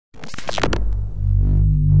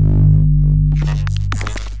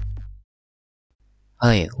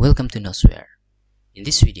Hi, welcome to Nosware. In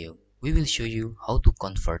this video, we will show you how to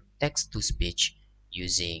convert text-to-speech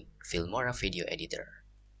using Filmora Video Editor.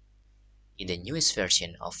 In the newest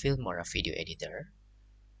version of Filmora Video Editor,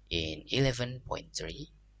 in 11.3,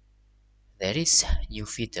 there is new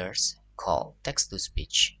features called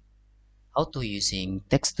text-to-speech. How to using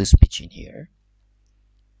text-to-speech in here?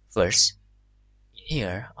 First, in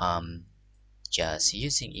here, just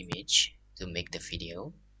using image to make the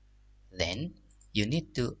video. Then you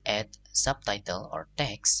need to add subtitle or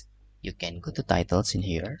text. You can go to titles in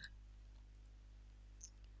here.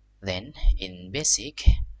 Then in basic,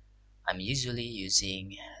 I'm usually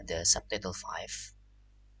using the subtitle 5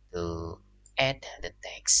 to add the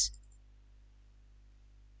text.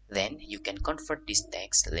 Then you can convert this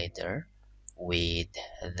text later with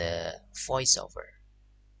the voiceover.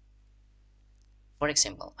 For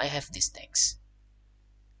example, I have this text.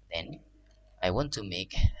 Then I want to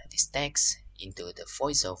make this text into the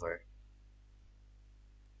voiceover.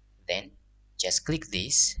 Then just click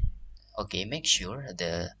this. Okay, make sure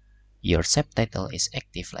your subtitle is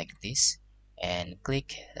active like this, and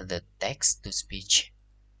click the text to speech.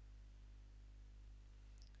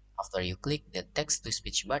 After you click the text to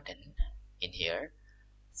speech button in here,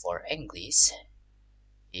 for English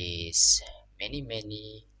is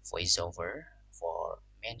many voiceover for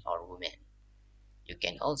men or women. You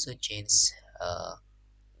can also change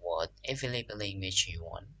what available language you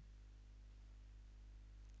want,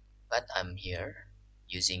 but I'm here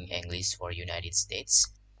using English for United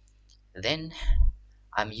States. Then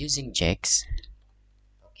I'm using Jax.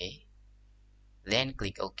 Okay, then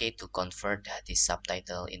click OK to convert the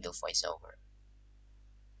subtitle into voiceover.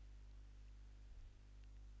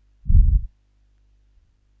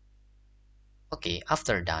 Okay,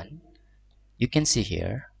 after done, you can see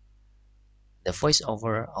here the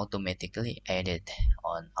voiceover automatically added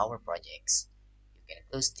on our projects. You can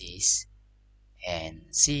close this and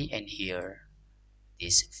see and hear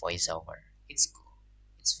this voiceover. It's cool.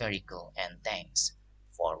 It's very cool, and thanks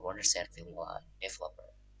for Wondershare Filmora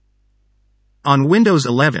developer. On Windows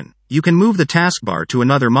 11, you can move the taskbar to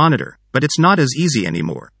another monitor, but it's not as easy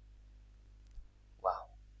anymore.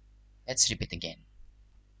 Wow. Let's repeat again.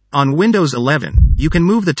 On Windows 11, you can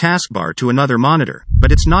move the taskbar to another monitor,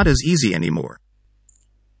 but it's not as easy anymore.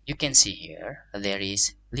 You can see here there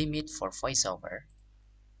is limit for voiceover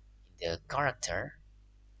in the character.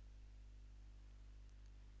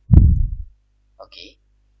 Okay,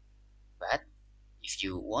 but if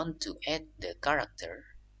you want to add the character,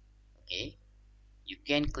 okay, you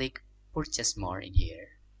can click purchase more in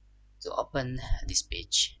here to open this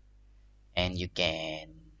page, and you can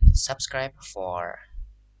subscribe for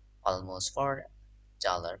almost $4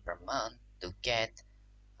 per month to get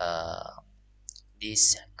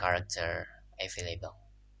this character available,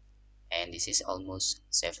 and this is almost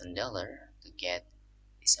 $7 to get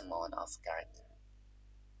this amount of character.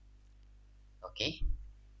 Okay,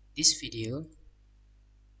 this video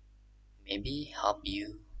maybe help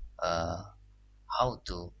you how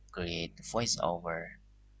to create voiceover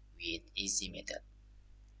with easy method.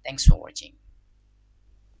 Thanks for watching.